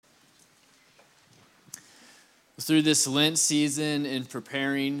Through this Lent season and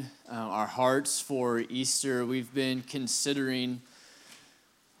preparing our hearts for Easter, we've been considering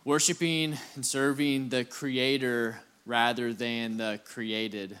worshiping and serving the Creator rather than the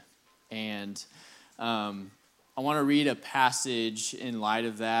created. And I want to read a passage in light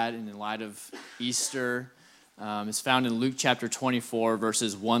of that and in light of Easter. It's found in Luke chapter 24,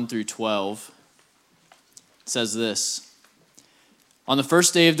 verses 1 through 12. It says this: On the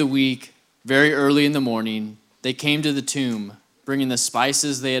first day of the week, very early in the morning, they came to the tomb, bringing the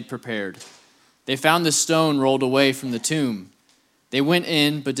spices they had prepared. They found the stone rolled away from the tomb. They went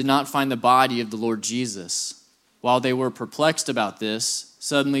in, but did not find the body of the Lord Jesus. While they were perplexed about this,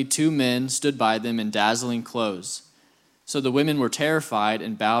 suddenly two men stood by them in dazzling clothes. So the women were terrified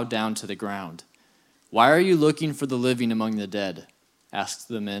and bowed down to the ground. "Why are you looking for the living among the dead?" asked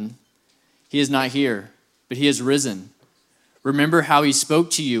the men. "He is not here, but he has risen. Remember how he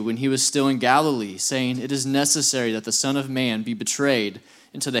spoke to you when he was still in Galilee, saying, 'It is necessary that the Son of Man be betrayed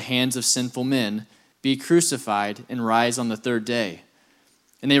into the hands of sinful men, be crucified, and rise on the third day.'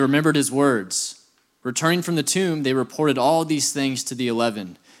 And they remembered his words. Returning from the tomb, they reported all these things to the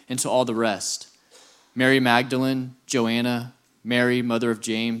 11 and to all the rest. Mary Magdalene, Joanna, Mary, mother of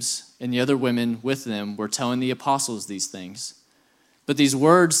James, and the other women with them were telling the apostles these things. But these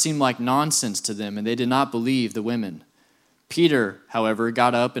words seemed like nonsense to them, and they did not believe the women. Peter, however,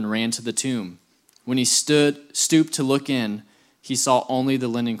 got up and ran to the tomb. When he stooped to look in, he saw only the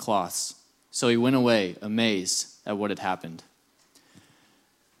linen cloths. So he went away, amazed at what had happened."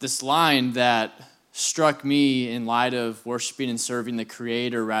 This line that struck me in light of worshiping and serving the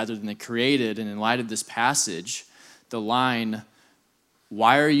Creator rather than the created, and in light of this passage, the line,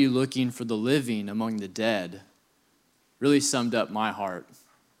 "Why are you looking for the living among the dead?" really summed up my heart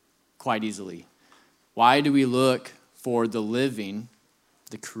quite easily. Why do we look for the living,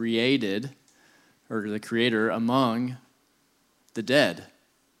 the created, or the Creator among the dead,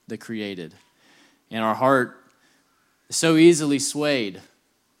 the created? And our heart is so easily swayed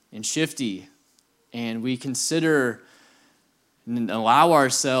and shifty, and we consider and allow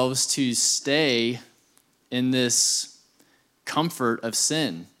ourselves to stay in this comfort of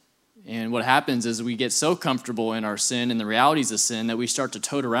sin. And what happens is we get so comfortable in our sin and the realities of sin that we start to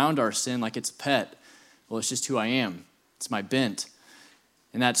tote around our sin like it's a pet. Well, it's just who I am. It's my bent.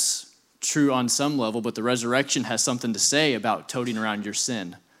 And that's true on some level, but the resurrection has something to say about toting around your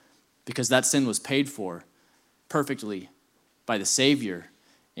sin, because that sin was paid for perfectly by the Savior.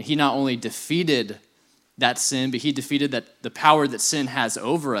 And he not only defeated that sin, but he defeated the power that sin has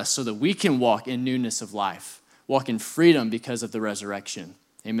over us so that we can walk in newness of life, walk in freedom because of the resurrection.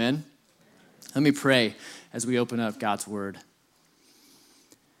 Amen? Let me pray as we open up God's word.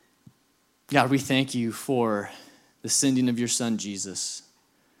 God, we thank you for the sending of your Son, Jesus,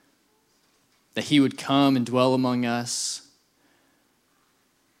 that he would come and dwell among us,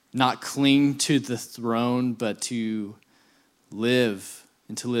 not cling to the throne, but to live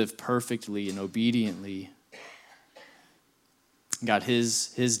and to live perfectly and obediently. God,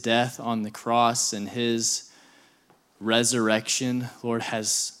 his death on the cross and his resurrection, Lord,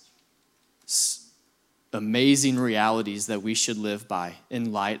 has amazing realities that we should live by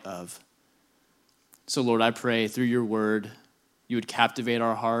in light of. So, Lord, I pray through your word, you would captivate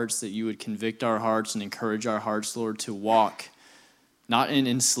our hearts, that you would convict our hearts and encourage our hearts, Lord, to walk not in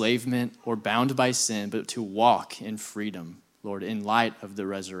enslavement or bound by sin, but to walk in freedom, Lord, in light of the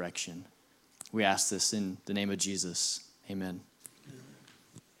resurrection. We ask this in the name of Jesus. Amen.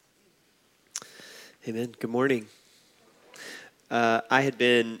 Amen. Good morning. I had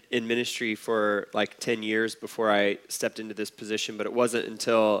been in ministry for like 10 years before I stepped into this position, but it wasn't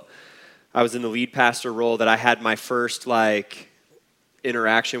until I was in the lead pastor role that I had my first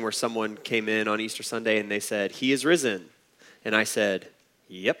interaction where someone came in on Easter Sunday and they said, "He is risen." And I said,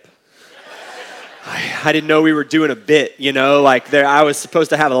 "Yep." I didn't know we were doing a bit, I was supposed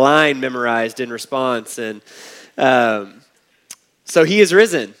to have a line memorized in response. And so he is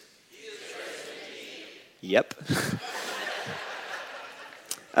risen. Yep.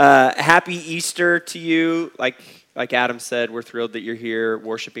 Happy Easter to you. Like Adam said, we're thrilled that you're here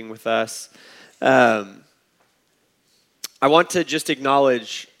worshiping with us. I want to just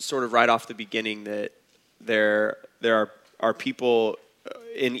acknowledge sort of right off the beginning that there are people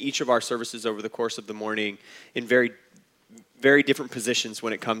in each of our services over the course of the morning in very, very different positions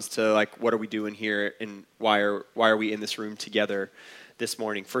when it comes to what are we doing here and why are we in this room together this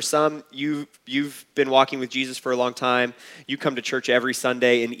morning. For some, you've been walking with Jesus for a long time. You come to church every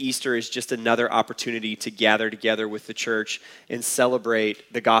Sunday, and Easter is just another opportunity to gather together with the church and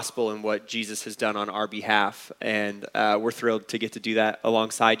celebrate the gospel and what Jesus has done on our behalf. And we're thrilled to get to do that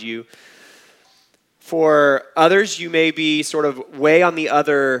alongside you. For others, you may be sort of way on the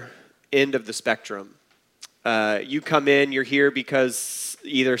other end of the spectrum. You come in, you're here because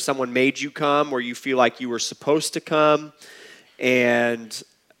either someone made you come or you feel like you were supposed to come, and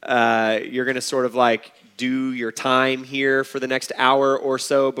you're going to sort of like do your time here for the next hour or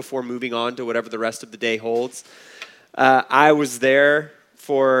so before moving on to whatever the rest of the day holds. I was there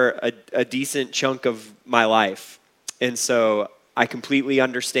for a decent chunk of my life, and so I completely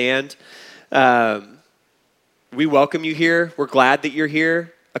understand. We welcome you here. We're glad that you're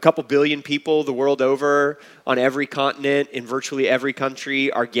here. A couple billion people the world over on every continent in virtually every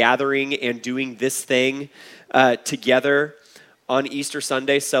country are gathering and doing this thing together on Easter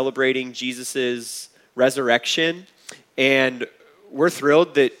Sunday, celebrating Jesus' resurrection. And we're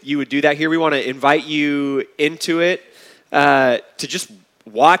thrilled that you would do that here. We want to invite you into it to just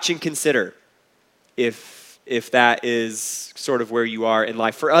watch and consider if that is sort of where you are in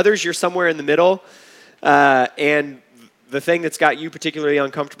life. For others, you're somewhere in the middle. And the thing that's got you particularly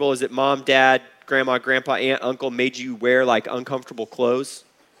uncomfortable is that mom, dad, grandma, grandpa, aunt, uncle made you wear like uncomfortable clothes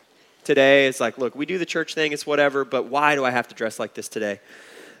today. It's like, look, we do the church thing, it's whatever, but why do I have to dress like this today?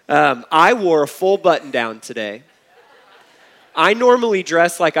 I wore a full button down today. I normally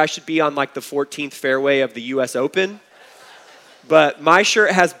dress like I should be on like the 14th fairway of the U.S. Open. But my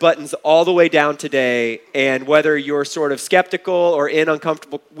shirt has buttons all the way down today, and whether you're sort of skeptical or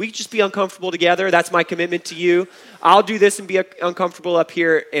uncomfortable, we just be uncomfortable together. That's my commitment to you. I'll do this and be uncomfortable up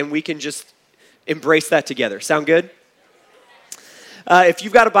here, and we can just embrace that together. Sound good? If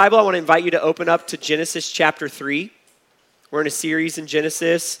you've got a Bible, I want to invite you to open up to Genesis chapter 3. We're in a series in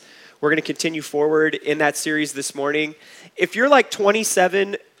Genesis. We're going to continue forward in that series this morning. If you're like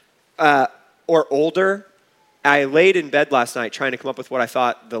 27 or older, I laid in bed last night trying to come up with what I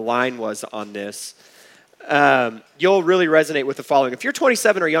thought the line was on this. You'll really resonate with the following. If you're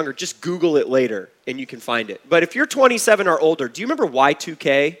 27 or younger, just Google it later and you can find it. But if you're 27 or older, do you remember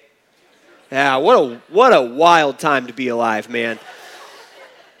Y2K? Yeah, what a wild time to be alive, man.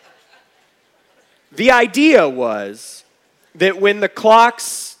 The idea was that when the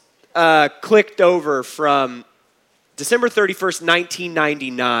clocks clicked over from December 31st,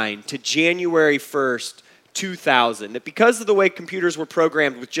 1999 to January 1st, 2000, that because of the way computers were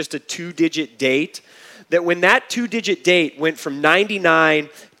programmed with just a two-digit date, that when that two-digit date went from 99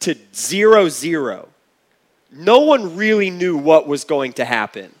 to 00, no one really knew what was going to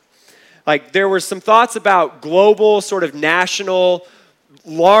happen. Like, there were some thoughts about global, sort of national,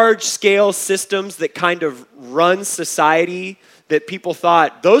 large-scale systems that kind of run society that people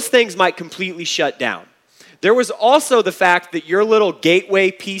thought those things might completely shut down. There was also the fact that your little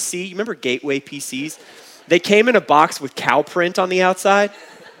Gateway PC, you remember Gateway PCs? They came in a box with cow print on the outside.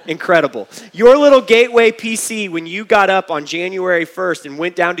 Incredible. Your little Gateway PC, when you got up on January 1st and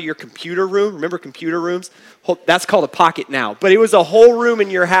went down to your computer room, remember computer rooms? That's called a pocket now. But it was a whole room in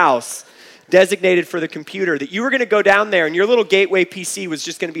your house designated for the computer that you were going to go down there and your little Gateway PC was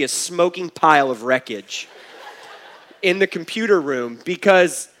just going to be a smoking pile of wreckage in the computer room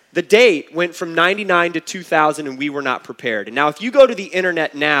because the date went from 99 to 2000 and we were not prepared. And now if you go to the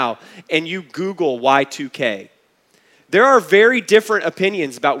internet now and you Google Y2K, there are very different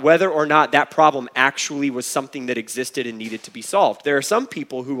opinions about whether or not that problem actually was something that existed and needed to be solved. There are some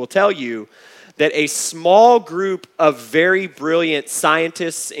people who will tell you that a small group of very brilliant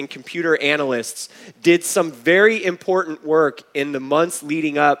scientists and computer analysts did some very important work in the months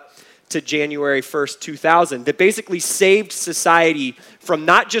leading up to January 1st, 2000, that basically saved society from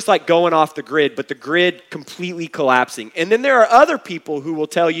not just like going off the grid, but the grid completely collapsing. And then there are other people who will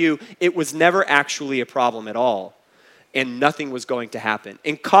tell you it was never actually a problem at all and nothing was going to happen.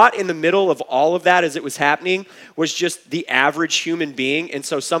 And caught in the middle of all of that as it was happening was just the average human being. And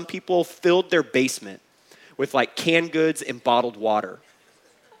so some people filled their basement with like canned goods and bottled water.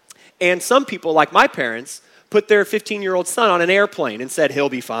 And some people, like my parents, put their 15-year-old son on an airplane and said, he'll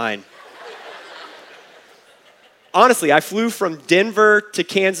be fine. Honestly, I flew from Denver to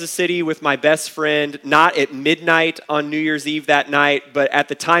Kansas City with my best friend, not at midnight on New Year's Eve that night, but at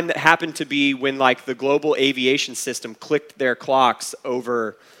the time that happened to be when like the global aviation system clicked their clocks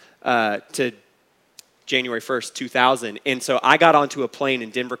over to January 1st, 2000. And so I got onto a plane in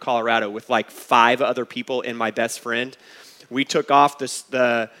Denver, Colorado with like 5 other people and my best friend. We took off,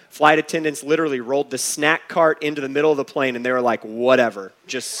 the flight attendants literally rolled the snack cart into the middle of the plane and they were like, whatever,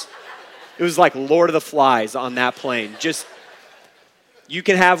 just... It was like Lord of the Flies on that plane. Just, you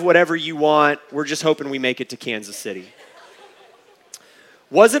can have whatever you want. We're just hoping we make it to Kansas City.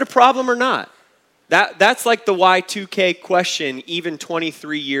 Was it a problem or not? That's like the Y2K question even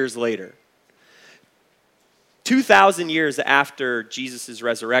 23 years later. 2,000 years after Jesus'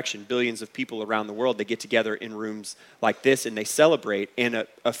 resurrection, billions of people around the world, they get together in rooms like this and they celebrate, and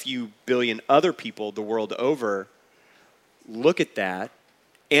a few billion other people the world over look at that,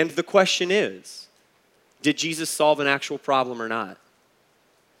 and the question is, did Jesus solve an actual problem or not?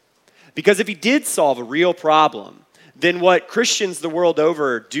 Because if he did solve a real problem, then what Christians the world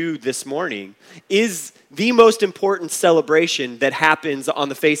over do this morning is the most important celebration that happens on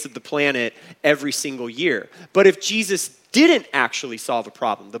the face of the planet every single year. But if Jesus didn't actually solve a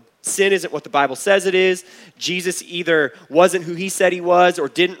problem, the sin isn't what the Bible says it is, Jesus either wasn't who he said he was or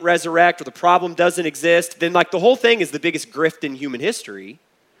didn't resurrect, or the problem doesn't exist, then like the whole thing is the biggest grift in human history.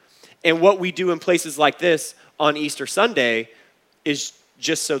 And what we do in places like this on Easter Sunday is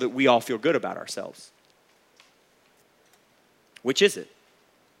just so that we all feel good about ourselves. Which is it?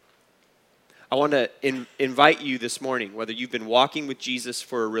 I want to invite you this morning, whether you've been walking with Jesus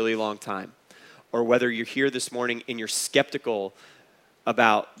for a really long time, or whether you're here this morning and you're skeptical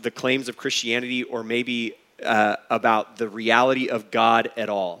about the claims of Christianity, or maybe about the reality of God at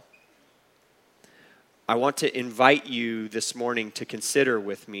all. I want to invite you this morning to consider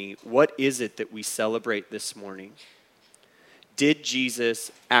with me, what is it that we celebrate this morning? Did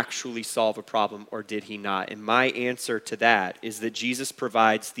Jesus actually solve a problem, or did he not? And my answer to that is that Jesus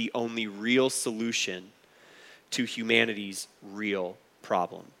provides the only real solution to humanity's real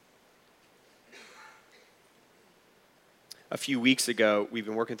problem. A few weeks ago, we've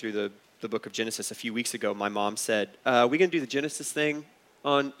been working through the book of Genesis. A few weeks ago, my mom said, are we going to do the Genesis thing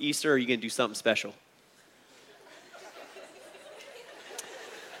on Easter, or are you going to do something special?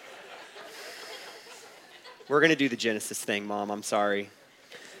 We're going to do the Genesis thing, Mom. I'm sorry.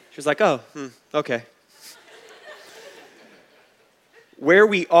 She was like, okay. Where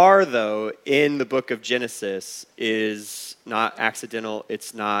we are, though, in the book of Genesis is not accidental.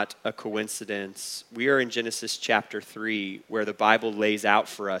 It's not a coincidence. We are in Genesis chapter 3, where the Bible lays out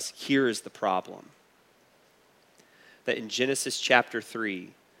for us, here is the problem. That in Genesis chapter 3,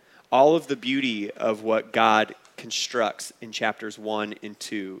 all of the beauty of what God constructs in chapters 1 and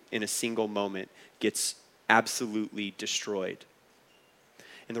 2 in a single moment gets absolutely destroyed.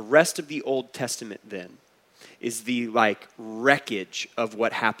 And the rest of the Old Testament then is the wreckage of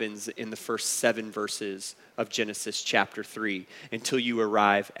what happens in the first 7 verses of Genesis chapter 3 until you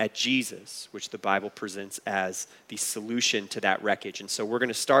arrive at Jesus, which the Bible presents as the solution to that wreckage. And so we're going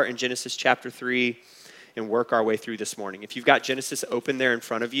to start in Genesis chapter 3 and work our way through this morning. If you've got Genesis open there in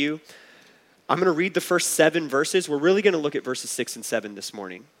front of you, I'm going to read the first 7 verses. We're really going to look at verses 6 and 7 this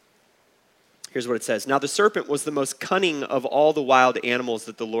morning. Here's what it says. Now the serpent was the most cunning of all the wild animals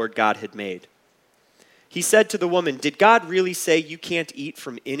that the Lord God had made. He said to the woman, "Did God really say you can't eat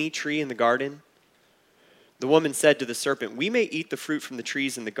from any tree in the garden?" The woman said to the serpent, "We may eat the fruit from the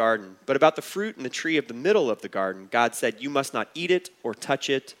trees in the garden, but about the fruit in the tree of the middle of the garden, God said, you must not eat it or touch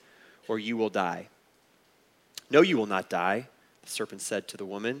it, or you will die." "No, you will not die," the serpent said to the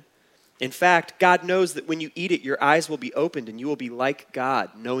woman. "In fact, God knows that when you eat it, your eyes will be opened and you will be like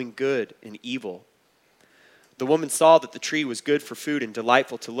God, knowing good and evil." The woman saw that the tree was good for food and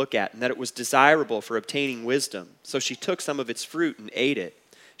delightful to look at, and that it was desirable for obtaining wisdom. So she took some of its fruit and ate it.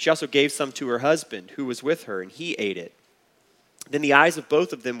 She also gave some to her husband, who was with her, and he ate it. Then the eyes of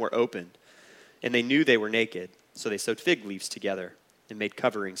both of them were opened, and they knew they were naked. So they sewed fig leaves together and made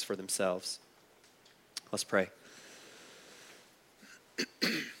coverings for themselves. Let's pray.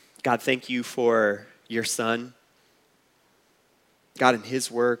 God, thank you for your Son. God, in his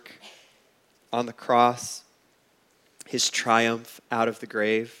work on the cross, his triumph out of the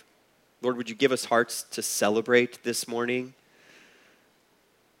grave. Lord, would you give us hearts to celebrate this morning?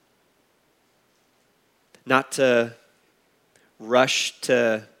 Not to rush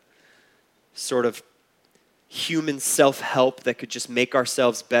to sort of human self-help that could just make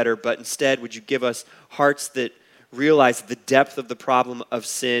ourselves better, but instead, would you give us hearts that realize the depth of the problem of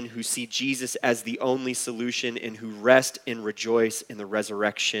sin, who see Jesus as the only solution, and who rest and rejoice in the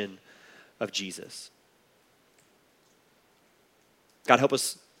resurrection of Jesus. God, help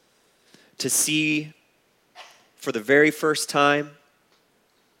us to see for the very first time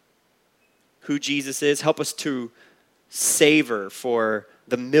who Jesus is. Help us to savor for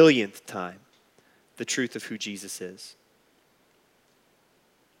the millionth time the truth of who Jesus is.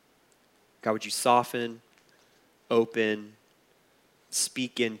 God, would you soften, open,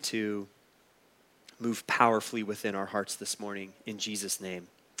 speak into, move powerfully within our hearts this morning. In Jesus' name,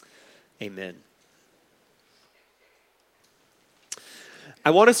 amen. I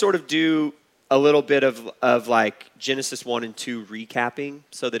want to sort of do a little bit of like Genesis 1 and 2 recapping,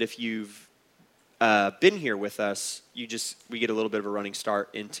 so that if you've been here with us, we get a little bit of a running start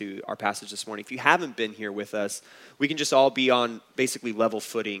into our passage this morning. If you haven't been here with us, we can just all be on basically level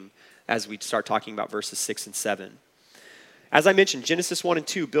footing as we start talking about verses 6 and 7. As I mentioned, Genesis 1 and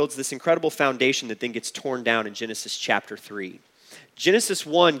 2 builds this incredible foundation that then gets torn down in Genesis chapter 3. Genesis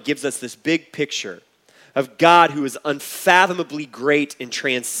 1 gives us this big picture of God who is unfathomably great and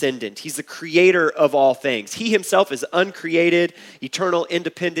transcendent. He's the creator of all things. He himself is uncreated, eternal,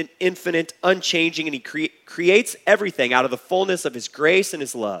 independent, infinite, unchanging, and he creates everything out of the fullness of his grace and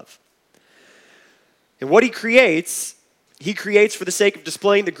his love. And what he creates for the sake of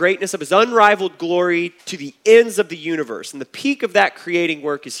displaying the greatness of his unrivaled glory to the ends of the universe. And the peak of that creating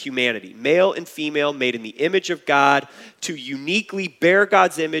work is humanity, male and female, made in the image of God, to uniquely bear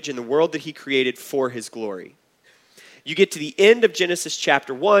God's image in the world that he created for his glory. You get to the end of Genesis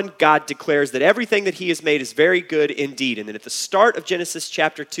chapter 1, God declares that everything that he has made is very good indeed. And then at the start of Genesis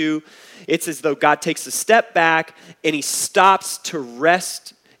chapter 2, it's as though God takes a step back and he stops to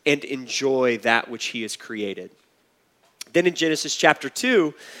rest and enjoy that which he has created. Then in Genesis chapter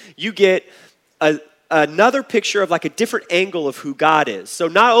 2, you get another picture of like a different angle of who God is. So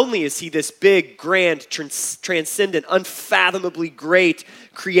not only is he this big, grand, transcendent, unfathomably great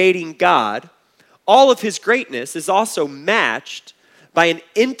creating God, all of his greatness is also matched by an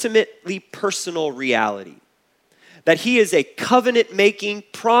intimately personal reality. That he is a covenant-making,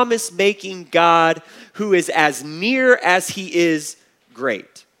 promise-making God who is as near as he is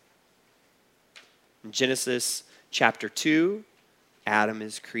great. In Genesis chapter 2, Adam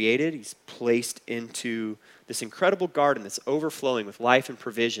is created. He's placed into this incredible garden that's overflowing with life and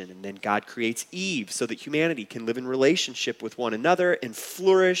provision. And then God creates Eve so that humanity can live in relationship with one another and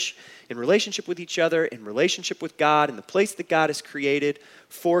flourish in relationship with each other, in relationship with God, in the place that God has created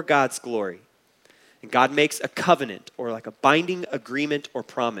for God's glory. And God makes a covenant or like a binding agreement or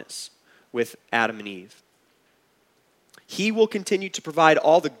promise with Adam and Eve. He will continue to provide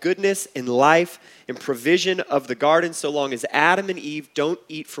all the goodness and life and provision of the garden so long as Adam and Eve don't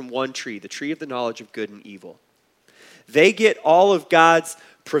eat from one tree, the tree of the knowledge of good and evil. They get all of God's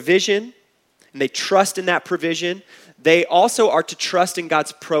provision, and they trust in that provision. They also are to trust in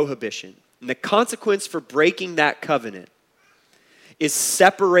God's prohibition. And the consequence for breaking that covenant is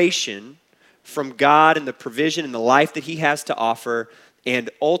separation from God and the provision and the life that he has to offer, and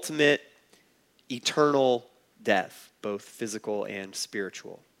ultimate eternal death, both physical and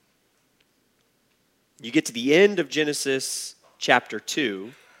spiritual. You get to the end of Genesis chapter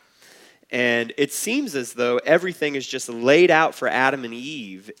 2, and it seems as though everything is just laid out for Adam and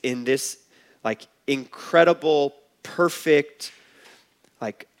Eve in this like incredible, perfect,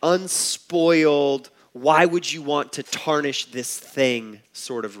 like unspoiled, why would you want to tarnish this thing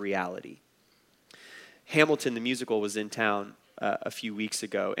sort of reality. Hamilton, the musical, was in town a few weeks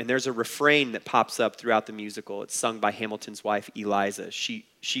ago, and there's a refrain that pops up throughout the musical. It's sung by Hamilton's wife, Eliza. She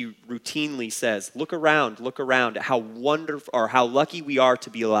routinely says, look around at how wonderful or how lucky we are to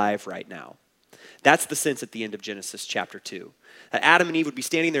be alive right now. That's the sense at the end of Genesis chapter 2. That Adam and Eve would be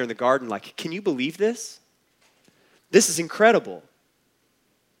standing there in the garden like, can you believe this? This is incredible.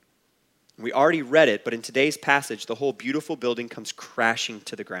 We already read it, but in today's passage, the whole beautiful building comes crashing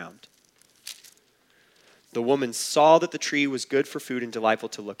to the ground. The woman saw that the tree was good for food and delightful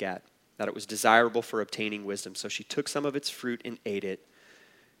to look at, that it was desirable for obtaining wisdom. So she took some of its fruit and ate it.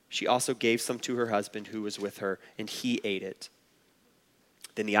 She also gave some to her husband who was with her, and he ate it.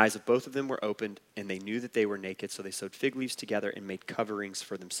 Then the eyes of both of them were opened, and they knew that they were naked, so they sewed fig leaves together and made coverings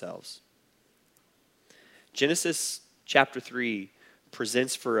for themselves. Genesis chapter 3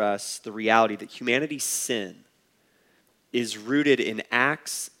 presents for us the reality that humanity's sin is rooted in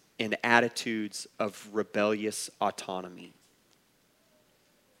acts and attitudes of rebellious autonomy.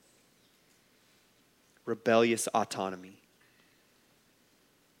 Rebellious autonomy.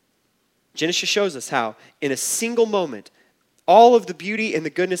 Genesis shows us how, in a single moment, all of the beauty and the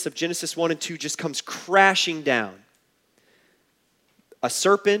goodness of Genesis 1 and 2 just comes crashing down. A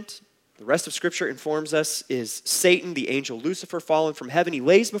serpent, the rest of Scripture informs us, is Satan, the angel Lucifer, fallen from heaven. He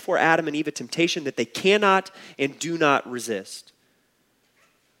lays before Adam and Eve a temptation that they cannot and do not resist.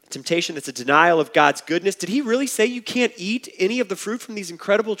 Temptation that's a denial of God's goodness. Did he really say you can't eat any of the fruit from these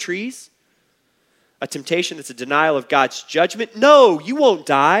incredible trees? A temptation that's a denial of God's judgment. No, you won't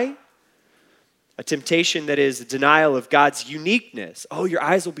die. A temptation that is a denial of God's uniqueness. Oh, your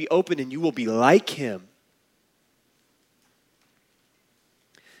eyes will be open and you will be like him.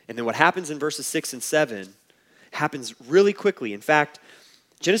 And then what happens in verses 6 and 7 happens really quickly. In fact,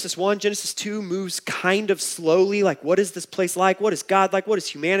 Genesis 1, Genesis 2 moves kind of slowly. Like, what is this place like? What is God like? What is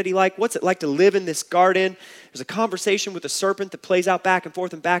humanity like? What's it like to live in this garden? There's a conversation with the serpent that plays out back and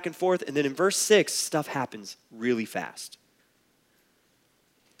forth and back and forth. And then in verse 6, stuff happens really fast.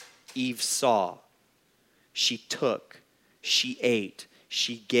 Eve saw, she took, she ate,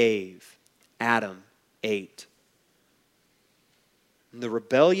 she gave. Adam ate. And the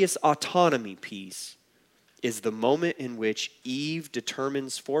rebellious autonomy piece is the moment in which Eve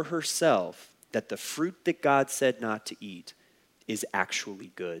determines for herself that the fruit that God said not to eat is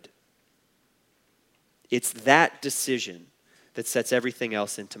actually good. It's that decision that sets everything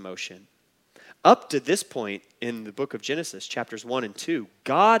else into motion. Up to this point in the book of Genesis, chapters 1 and 2,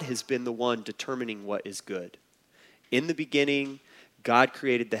 God has been the one determining what is good. In the beginning, God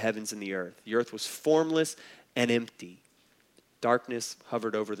created the heavens and the earth. The earth was formless and empty. Darkness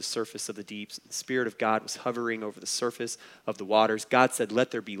hovered over the surface of the deeps. The Spirit of God was hovering over the surface of the waters. God said,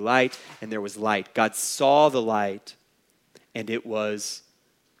 "Let there be light," and there was light. God saw the light, and it was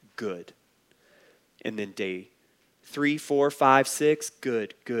good. And then day 3, 4, 5, 6,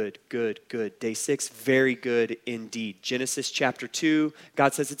 good, good, good, good. Day 6, very good indeed. Genesis chapter 2,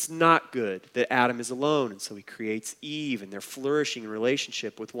 God says it's not good that Adam is alone, and so he creates Eve, and they're flourishing in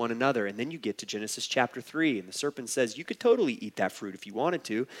relationship with one another. And then you get to Genesis chapter 3, and the serpent says, you could totally eat that fruit if you wanted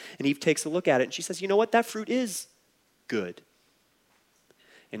to. And Eve takes a look at it, and she says, you know what? That fruit is good.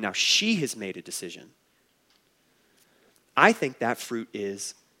 And now she has made a decision. I think that fruit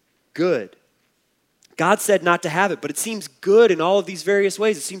is good. God said not to have it, but it seems good in all of these various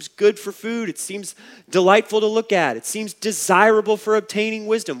ways. It seems good for food. It seems delightful to look at. It seems desirable for obtaining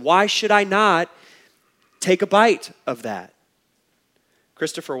wisdom. Why should I not take a bite of that?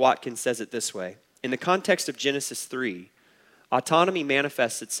 Christopher Watkins says it this way. In the context of Genesis 3, autonomy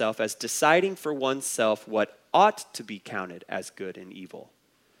manifests itself as deciding for oneself what ought to be counted as good and evil.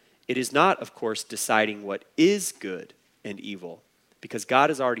 It is not, of course, deciding what is good and evil, because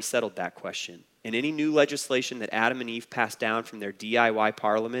God has already settled that question. And any new legislation that Adam and Eve passed down from their DIY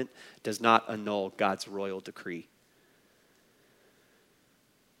parliament does not annul God's royal decree.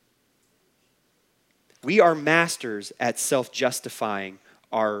 We are masters at self-justifying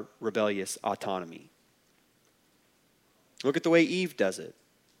our rebellious autonomy. Look at the way Eve does it.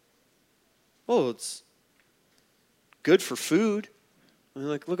 Oh, it's good for food.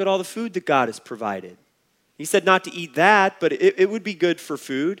 Like, look at all the food that God has provided. He said not to eat that, but it would be good for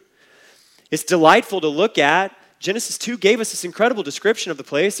food. It's delightful to look at. Genesis 2 gave us this incredible description of the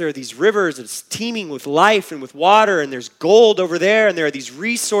place. There are these rivers, it's teeming with life and with water, and there's gold over there, and there are these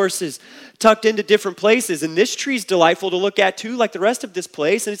resources tucked into different places. And this tree is delightful to look at too, like the rest of this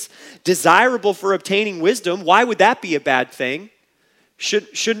place, and it's desirable for obtaining wisdom. Why would that be a bad thing?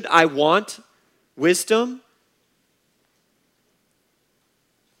 Shouldn't I want wisdom?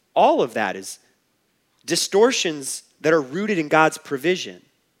 All of that is distortions that are rooted in God's provision.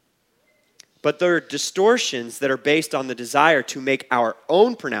 But there are distortions that are based on the desire to make our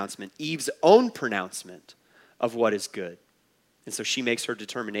own pronouncement, Eve's own pronouncement of what is good. And so she makes her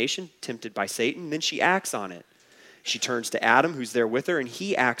determination, tempted by Satan, then she acts on it. She turns to Adam, who's there with her, and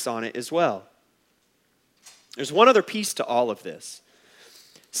he acts on it as well. There's one other piece to all of this.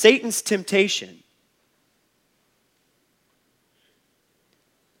 Satan's temptation.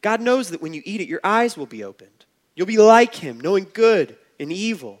 God knows that when you eat it, your eyes will be opened. You'll be like him, knowing good and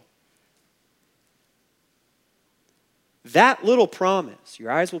evil. That little promise,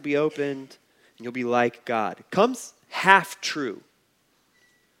 your eyes will be opened and you'll be like God, comes half true.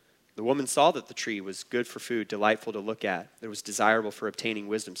 The woman saw that the tree was good for food, delightful to look at. It was desirable for obtaining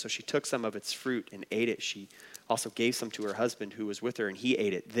wisdom. So she took some of its fruit and ate it. She also gave some to her husband who was with her, and he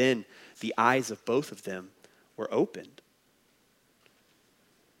ate it. Then the eyes of both of them were opened.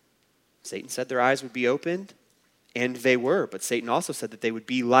 Satan said their eyes would be opened, and they were. But Satan also said that they would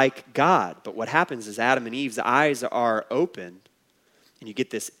be like God. But what happens is Adam and Eve's eyes are opened, and you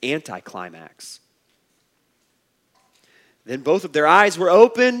get this anticlimax. Then both of their eyes were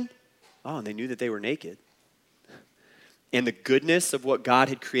open. Oh, and they knew that they were naked. And the goodness of what God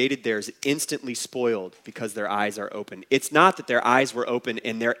had created there is instantly spoiled because their eyes are open. It's not that their eyes were open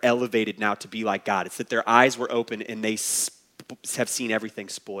and they're elevated now to be like God. It's that their eyes were open and they have seen everything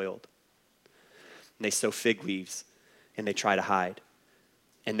spoiled. And they sew fig leaves, and they try to hide.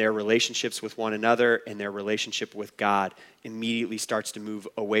 And their relationships with one another and their relationship with God immediately starts to move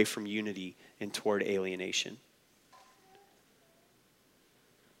away from unity and toward alienation.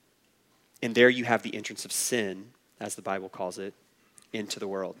 And there you have the entrance of sin, as the Bible calls it, into the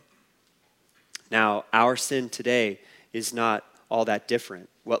world. Now, our sin today is not all that different.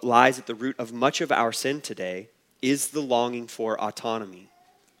 What lies at the root of much of our sin today is the longing for autonomy.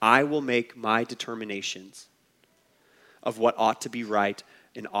 I will make my determinations of what ought to be right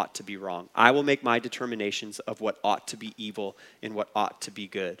and ought to be wrong. I will make my determinations of what ought to be evil and what ought to be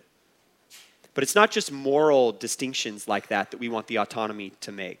good. But it's not just moral distinctions like that we want the autonomy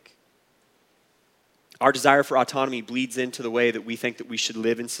to make. Our desire for autonomy bleeds into the way that we think that we should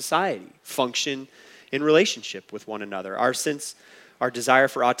live in society, function in relationship with one another. Our desire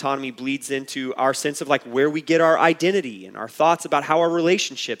for autonomy bleeds into our sense of like where we get our identity and our thoughts about how our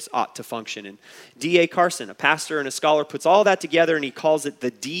relationships ought to function. And D.A. Carson, a pastor and a scholar, puts all that together and he calls it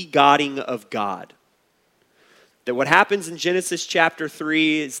the de-godding of God. That what happens in Genesis chapter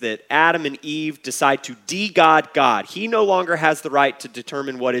 3 is that Adam and Eve decide to de-God God. He no longer has the right to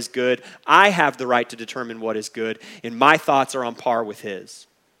determine what is good. I have the right to determine what is good, and my thoughts are on par with his.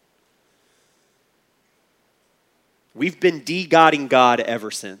 We've been de-godding God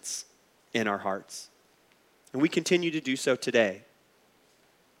ever since in our hearts. And we continue to do so today.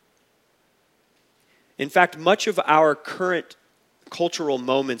 In fact, much of our current cultural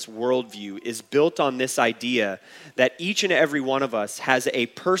moments worldview is built on this idea that each and every one of us has a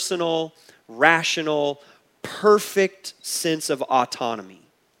personal, rational, perfect sense of autonomy.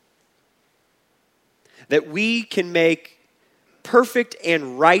 That we can make perfect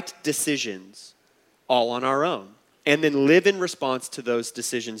and right decisions all on our own and then live in response to those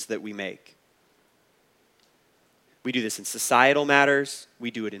decisions that we make. We do this in societal matters.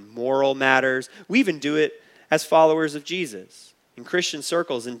 We do it in moral matters. We even do it as followers of Jesus. In Christian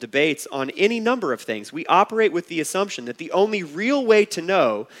circles and debates on any number of things, we operate with the assumption that the only real way to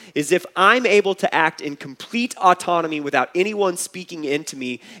know is if I'm able to act in complete autonomy without anyone speaking into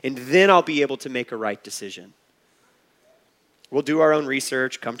me, and then I'll be able to make a right decision. We'll do our own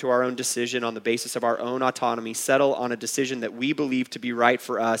research, come to our own decision on the basis of our own autonomy, settle on a decision that we believe to be right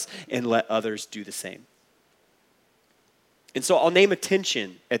for us, and let others do the same. And so I'll name a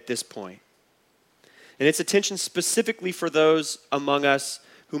tension at this point. And it's a tension specifically for those among us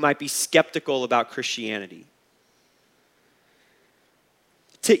who might be skeptical about Christianity.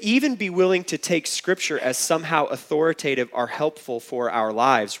 To even be willing to take Scripture as somehow authoritative or helpful for our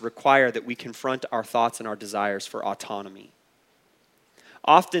lives require that we confront our thoughts and our desires for autonomy.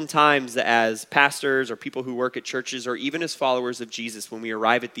 Oftentimes, as pastors or people who work at churches or even as followers of Jesus, when we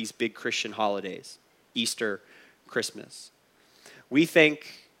arrive at these big Christian holidays, Easter, Christmas, we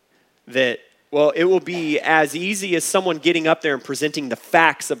think that it will be as easy as someone getting up there and presenting the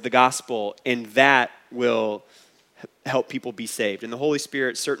facts of the gospel, and that will help people be saved. And the Holy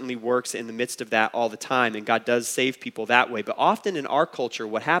Spirit certainly works in the midst of that all the time, and God does save people that way. But often in our culture,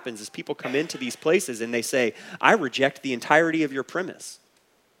 what happens is people come into these places and they say, I reject the entirety of your premise.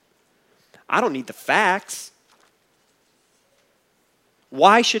 I don't need the facts.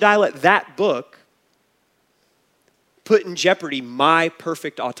 Why should I let that book put in jeopardy my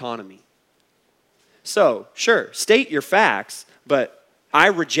perfect autonomy? So, sure, state your facts, but I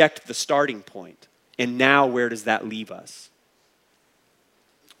reject the starting point. And now where does that leave us?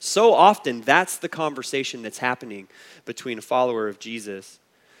 So often, that's the conversation that's happening between a follower of Jesus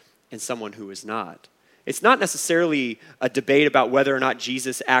and someone who is not. It's not necessarily a debate about whether or not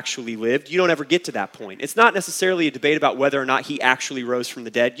Jesus actually lived. You don't ever get to that point. It's not necessarily a debate about whether or not he actually rose from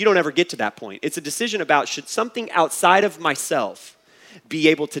the dead. You don't ever get to that point. It's a decision about should something outside of myself be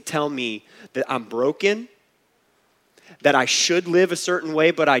able to tell me that I'm broken, that I should live a certain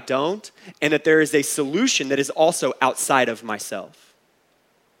way but I don't, and that there is a solution that is also outside of myself.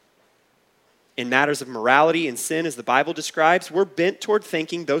 In matters of morality and sin, as the Bible describes, we're bent toward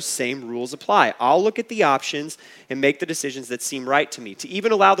thinking those same rules apply. I'll look at the options and make the decisions that seem right to me. To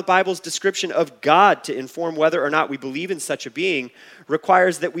even allow the Bible's description of God to inform whether or not we believe in such a being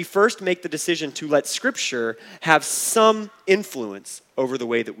requires that we first make the decision to let Scripture have some influence over the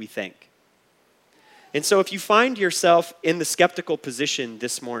way that we think. And so if you find yourself in the skeptical position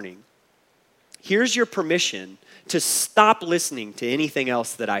this morning, here's your permission to stop listening to anything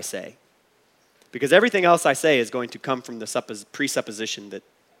else that I say. Because everything else I say is going to come from the presupposition that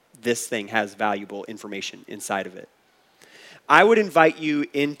this thing has valuable information inside of it. I would invite you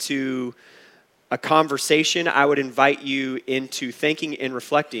into a conversation. I would invite you into thinking and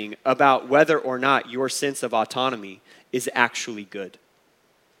reflecting about whether or not your sense of autonomy is actually good.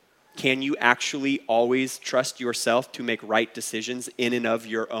 Can you actually always trust yourself to make right decisions in and of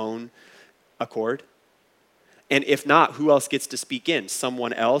your own accord? And if not, who else gets to speak in?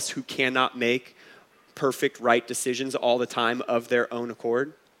 Someone else who cannot make perfect right decisions all the time of their own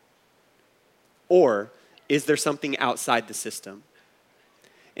accord? Or is there something outside the system?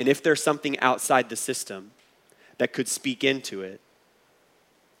 And if there's something outside the system that could speak into it,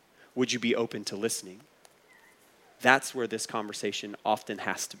 would you be open to listening? That's where this conversation often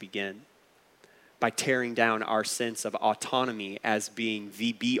has to begin, by tearing down our sense of autonomy as being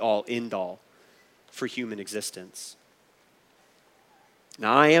the be-all, end-all for human existence.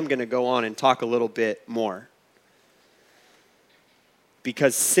 Now, I am going to go on and talk a little bit more,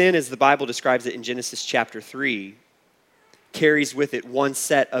 because sin, as the Bible describes it in Genesis chapter 3, carries with it one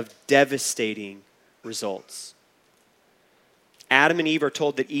set of devastating results. Adam and Eve are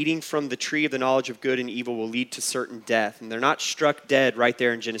told that eating from the tree of the knowledge of good and evil will lead to certain death. And they're not struck dead right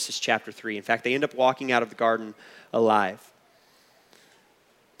there in Genesis chapter 3. In fact, they end up walking out of the garden alive.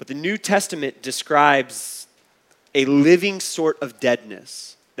 But the New Testament describes a living sort of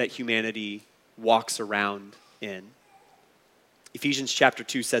deadness that humanity walks around in. Ephesians chapter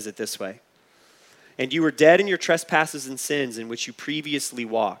 2 says it this way: "And you were dead in your trespasses and sins in which you previously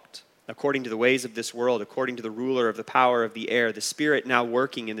walked, according to the ways of this world, according to the ruler of the power of the air, the spirit now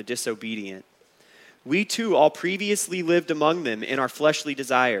working in the disobedient. We too all previously lived among them in our fleshly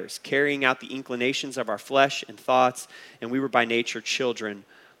desires, carrying out the inclinations of our flesh and thoughts, and we were by nature children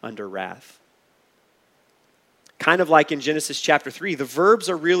under wrath." Kind of like in Genesis chapter 3, the verbs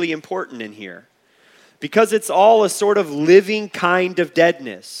are really important in here, because it's all a sort of living kind of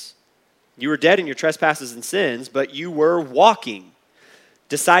deadness. You were dead in your trespasses and sins, but you were walking,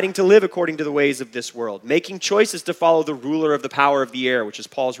 deciding to live according to the ways of this world, making choices to follow the ruler of the power of the air, which is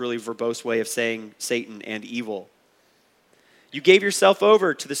Paul's really verbose way of saying Satan and evil. You gave yourself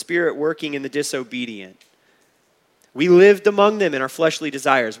over to the spirit working in the disobedient. We lived among them in our fleshly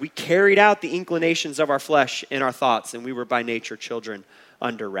desires. We carried out the inclinations of our flesh and our thoughts, and we were by nature children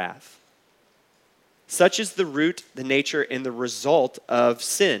under wrath. Such is the root, the nature, and the result of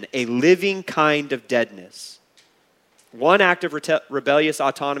sin, a living kind of deadness. One act of rebellious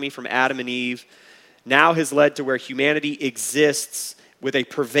autonomy from Adam and Eve now has led to where humanity exists with a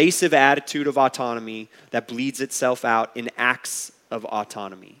pervasive attitude of autonomy that bleeds itself out in acts of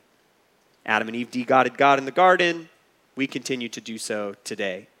autonomy. Adam and Eve de-godded God in the garden. We continue to do so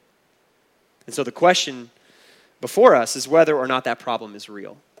today. And so the question before us is whether or not that problem is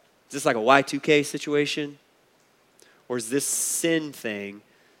real. Is this like a Y2K situation? Or is this sin thing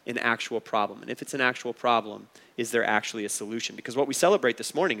an actual problem? And if it's an actual problem, is there actually a solution? Because what we celebrate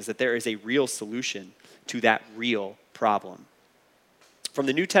this morning is that there is a real solution to that real problem. From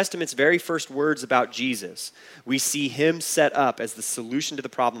the New Testament's very first words about Jesus, we see him set up as the solution to the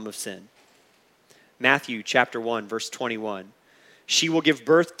problem of sin. Matthew chapter 1, verse 21. "She will give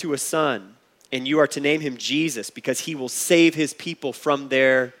birth to a son, and you are to name him Jesus, because he will save his people from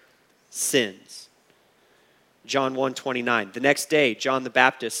their sins." John 1:29. "The next day, John the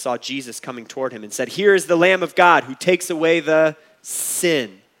Baptist saw Jesus coming toward him and said, 'Here is the Lamb of God who takes away the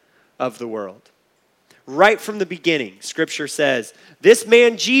sin of the world.'" Right from the beginning, Scripture says, this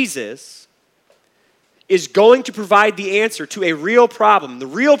man Jesus is going to provide the answer to a real problem. The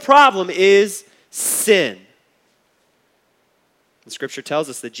real problem is sin. And Scripture tells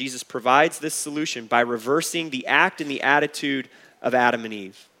us that Jesus provides this solution by reversing the act and the attitude of Adam and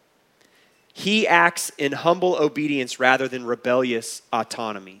Eve. He acts in humble obedience rather than rebellious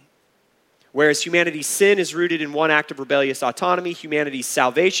autonomy. Whereas humanity's sin is rooted in one act of rebellious autonomy, humanity's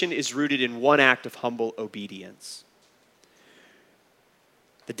salvation is rooted in one act of humble obedience: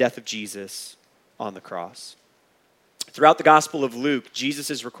 the death of Jesus on the cross. Throughout the Gospel of Luke, Jesus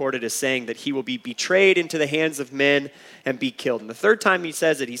is recorded as saying that he will be betrayed into the hands of men and be killed. And the third time he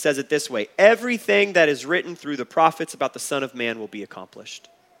says it this way: "Everything that is written through the prophets about the Son of Man will be accomplished.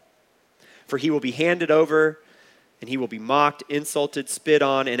 For he will be handed over, and he will be mocked, insulted, spit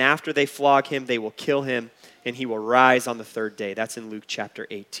on, and after they flog him, they will kill him, and he will rise on the third day." That's in Luke chapter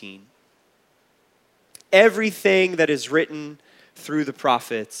 18. Everything that is written through the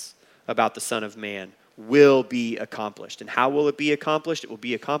prophets about the Son of Man will be accomplished. And how will it be accomplished? It will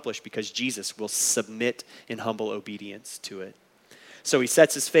be accomplished because Jesus will submit in humble obedience to it. So he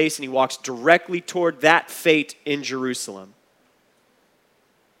sets his face and he walks directly toward that fate in Jerusalem.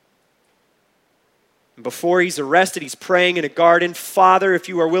 Before he's arrested, he's praying in a garden, "Father, if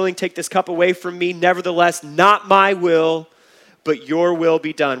you are willing, take this cup away from me. Nevertheless, not my will, but your will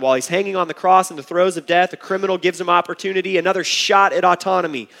be done." While he's hanging on the cross in the throes of death, a criminal gives him opportunity, another shot at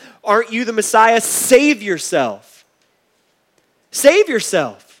autonomy. "Aren't you the Messiah? Save yourself. Save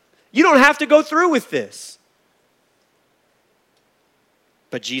yourself. You don't have to go through with this."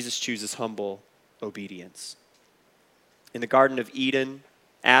 But Jesus chooses humble obedience. In the Garden of Eden,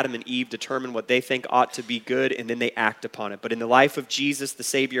 Adam and Eve determine what they think ought to be good, and then they act upon it. But in the life of Jesus, the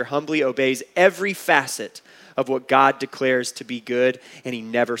Savior humbly obeys every facet of what God declares to be good, and he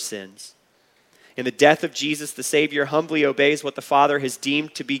never sins. In the death of Jesus, the Savior humbly obeys what the Father has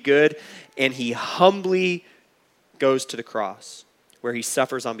deemed to be good, and he humbly goes to the cross, where he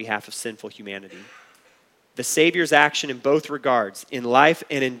suffers on behalf of sinful humanity. The Savior's action in both regards, in life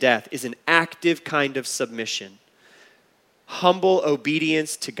and in death, is an active kind of submission. Humble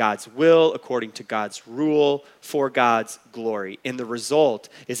obedience to God's will, according to God's rule, for God's glory. And the result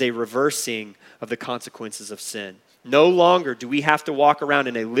is a reversing of the consequences of sin. No longer do we have to walk around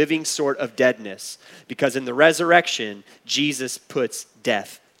in a living sort of deadness, because in the resurrection, Jesus puts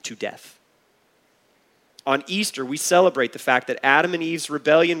death to death. On Easter, we celebrate the fact that Adam and Eve's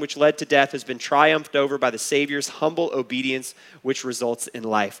rebellion, which led to death, has been triumphed over by the Savior's humble obedience, which results in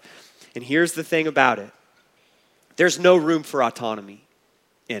life. And here's the thing about it. There's no room for autonomy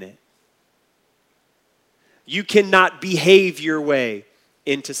in it. You cannot behave your way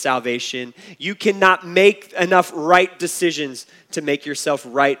into salvation. You cannot make enough right decisions to make yourself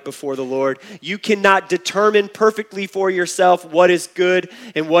right before the Lord. You cannot determine perfectly for yourself what is good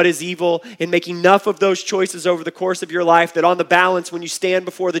and what is evil and make enough of those choices over the course of your life that on the balance, when you stand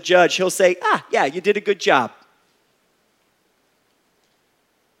before the judge, he'll say, yeah, you did a good job.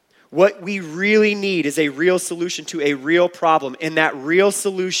 What we really need is a real solution to a real problem, and that real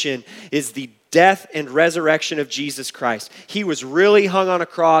solution is the death and resurrection of Jesus Christ. He was really hung on a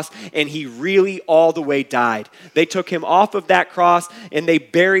cross, and he really all the way died. They took him off of that cross, and they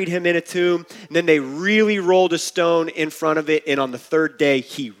buried him in a tomb, and then they really rolled a stone in front of it, and on the third day,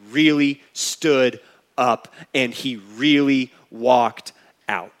 he really stood up, and he really walked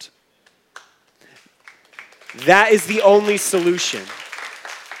out. That is the only solution.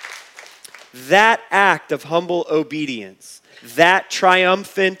 That act of humble obedience, that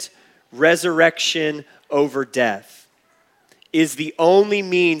triumphant resurrection over death, is the only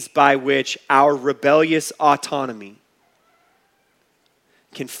means by which our rebellious autonomy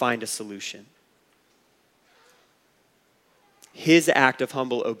can find a solution. His act of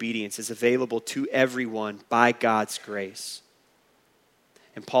humble obedience is available to everyone by God's grace.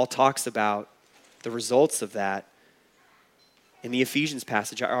 And Paul talks about the results of that in the Ephesians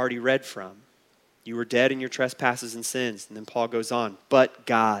passage I already read from. You were dead in your trespasses and sins. And then Paul goes on, but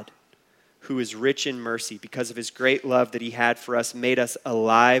God, who is rich in mercy, because of his great love that he had for us, made us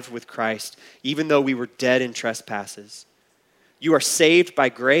alive with Christ, even though we were dead in trespasses. You are saved by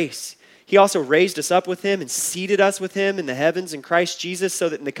grace. He also raised us up with him and seated us with him in the heavens in Christ Jesus, so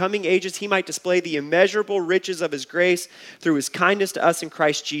that in the coming ages he might display the immeasurable riches of his grace through his kindness to us in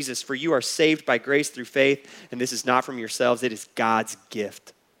Christ Jesus. For you are saved by grace through faith, and this is not from yourselves, it is God's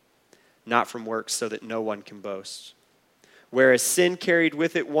gift, not from works, so that no one can boast. Whereas sin carried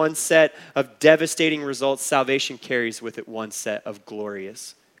with it one set of devastating results, salvation carries with it one set of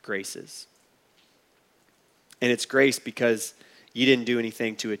glorious graces. And it's grace because you didn't do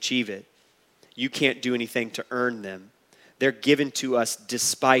anything to achieve it. You can't do anything to earn them. They're given to us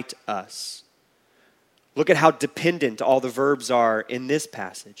despite us. Look at how dependent all the verbs are in this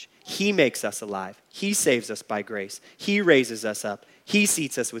passage. He makes us alive. He saves us by grace. He raises us up. He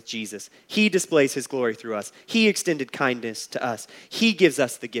seats us with Jesus. He displays his glory through us. He extended kindness to us. He gives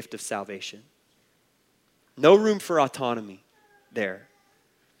us the gift of salvation. No room for autonomy there.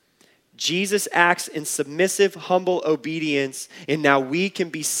 Jesus acts in submissive, humble obedience, and now we can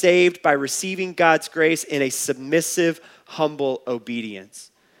be saved by receiving God's grace in a submissive, humble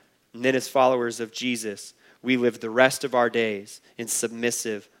obedience. And then as followers of Jesus, we live the rest of our days in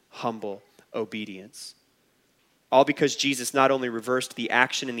submissive, humble obedience. All because Jesus not only reversed the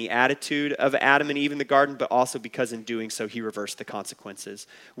action and the attitude of Adam and Eve in the garden, but also because in doing so, he reversed the consequences.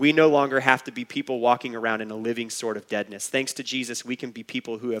 We no longer have to be people walking around in a living sort of deadness. Thanks to Jesus, we can be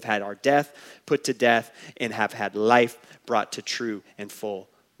people who have had our death put to death and have had life brought to true and full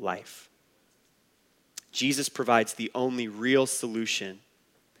life. Jesus provides the only real solution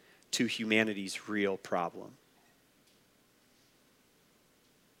to humanity's real problem.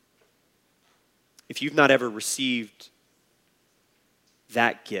 If you've not ever received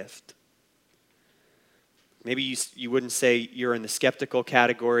that gift, maybe you wouldn't say you're in the skeptical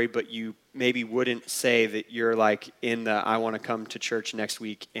category, but you maybe wouldn't say that you're like in the I want to come to church next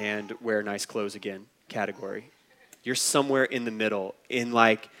week and wear nice clothes again category. You're somewhere in the middle, in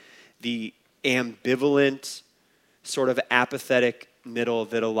like the ambivalent, sort of apathetic middle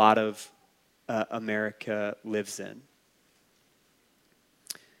that a lot of America lives in.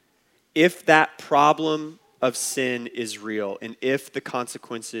 If that problem of sin is real, and if the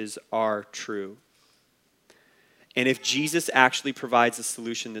consequences are true, and if Jesus actually provides a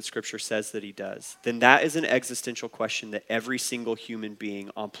solution that Scripture says that he does, then that is an existential question that every single human being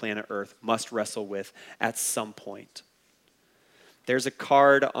on planet Earth must wrestle with at some point. There's a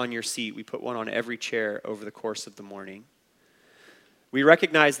card on your seat. We put one on every chair over the course of the morning. We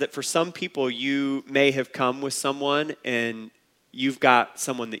recognize that for some people, you may have come with someone and you've got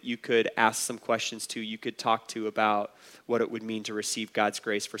someone that you could ask some questions to, you could talk to about what it would mean to receive God's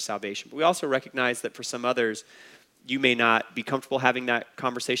grace for salvation. But we also recognize that for some others, you may not be comfortable having that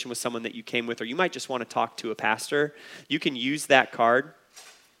conversation with someone that you came with, or you might just want to talk to a pastor. You can use that card,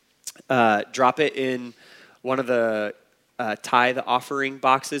 drop it in one of the tithe offering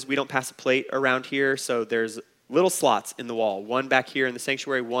boxes. We don't pass a plate around here, so there's little slots in the wall, one back here in the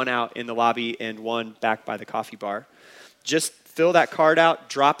sanctuary, one out in the lobby, and one back by the coffee bar. Just fill that card out,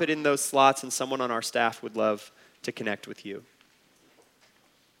 drop it in those slots, and someone on our staff would love to connect with you.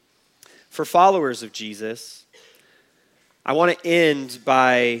 For followers of Jesus, I want to end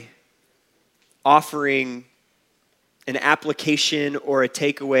by offering an application or a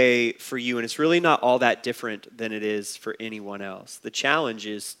takeaway for you, and it's really not all that different than it is for anyone else. The challenge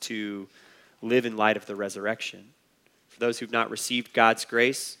is to live in light of the resurrection. For those who've not received God's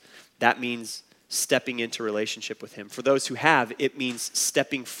grace, that means stepping into relationship with him. For those who have, it means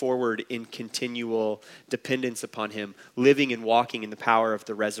stepping forward in continual dependence upon him, living and walking in the power of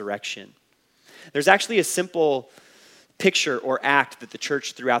the resurrection. There's actually a simple picture or act that the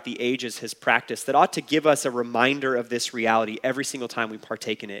church throughout the ages has practiced that ought to give us a reminder of this reality every single time we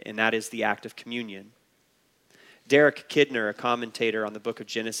partake in it, and that is the act of communion. Derek Kidner, a commentator on the book of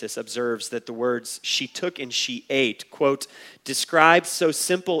Genesis, observes that the words, "she took and she ate," quote, describe so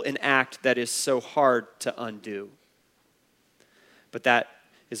simple an act that is so hard to undo. But that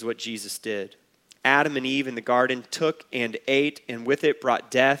is what Jesus did. Adam and Eve in the garden took and ate, and with it brought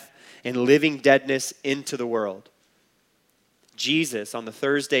death and living deadness into the world. Jesus, on the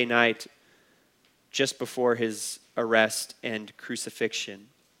Thursday night just before his arrest and crucifixion,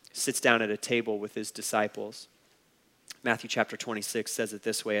 sits down at a table with his disciples. Matthew chapter 26 says it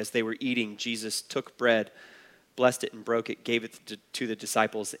this way: as they were eating, Jesus took bread, blessed it and broke it, gave it to the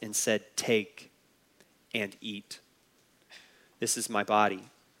disciples and said, "Take and eat. This is my body."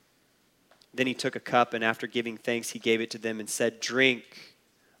 Then he took a cup, and after giving thanks, he gave it to them and said, "Drink,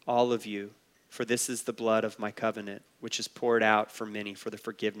 all of you, for this is the blood of my covenant, which is poured out for many for the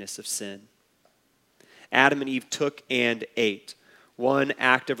forgiveness of sin." Adam and Eve took and ate. One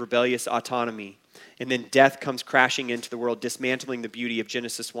act of rebellious autonomy. And then death comes crashing into the world, dismantling the beauty of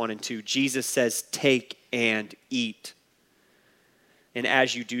Genesis 1 and 2. Jesus says, "Take and eat." And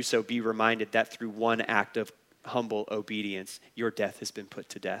as you do so, be reminded that through one act of humble obedience, your death has been put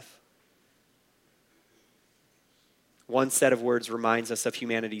to death. One set of words reminds us of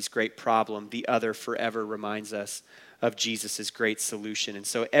humanity's great problem. The other forever reminds us of Jesus' great solution. And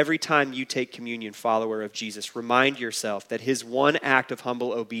so every time you take communion, follower of Jesus, remind yourself that his one act of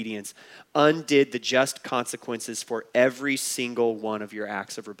humble obedience undid the just consequences for every single one of your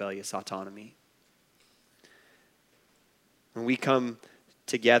acts of rebellious autonomy. When we come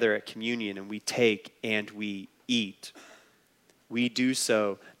together at communion and we take and we eat, we do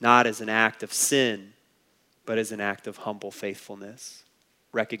so not as an act of sin, but as an act of humble faithfulness,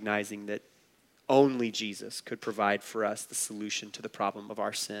 recognizing that only Jesus could provide for us the solution to the problem of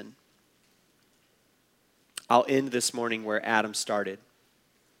our sin. I'll end this morning where Adam started.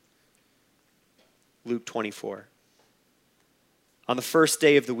 Luke 24. On the first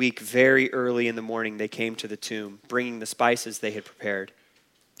day of the week, very early in the morning, they came to the tomb, bringing the spices they had prepared.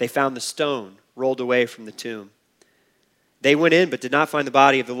 They found the stone rolled away from the tomb. They went in but did not find the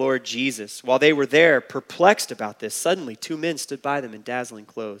body of the Lord Jesus. While they were there, perplexed about this, suddenly 2 men stood by them in dazzling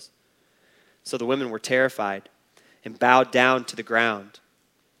clothes. So the women were terrified and bowed down to the ground.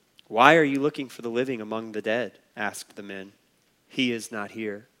 "Why are you looking for the living among the dead?" asked the men. "He is not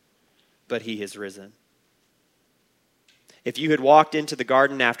here, but he has risen." If you had walked into the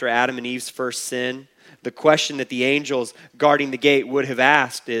garden after Adam and Eve's first sin, the question that the angels guarding the gate would have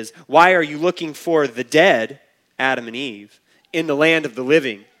asked is, "Why are you looking for the dead, Adam and Eve, in the land of the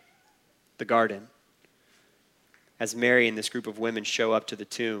living, the garden?" As Mary and this group of women show up to the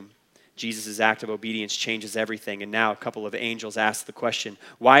tomb, Jesus' act of obedience changes everything. And now a couple of angels ask the question,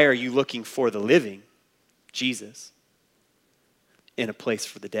 "Why are you looking for the living, Jesus, in a place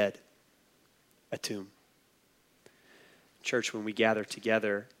for the dead, a tomb?" Church, when we gather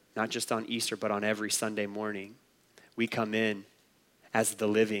together, not just on Easter, but on every Sunday morning, we come in as the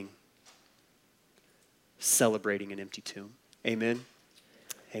living, celebrating an empty tomb. Amen?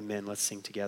 Amen. Let's sing together.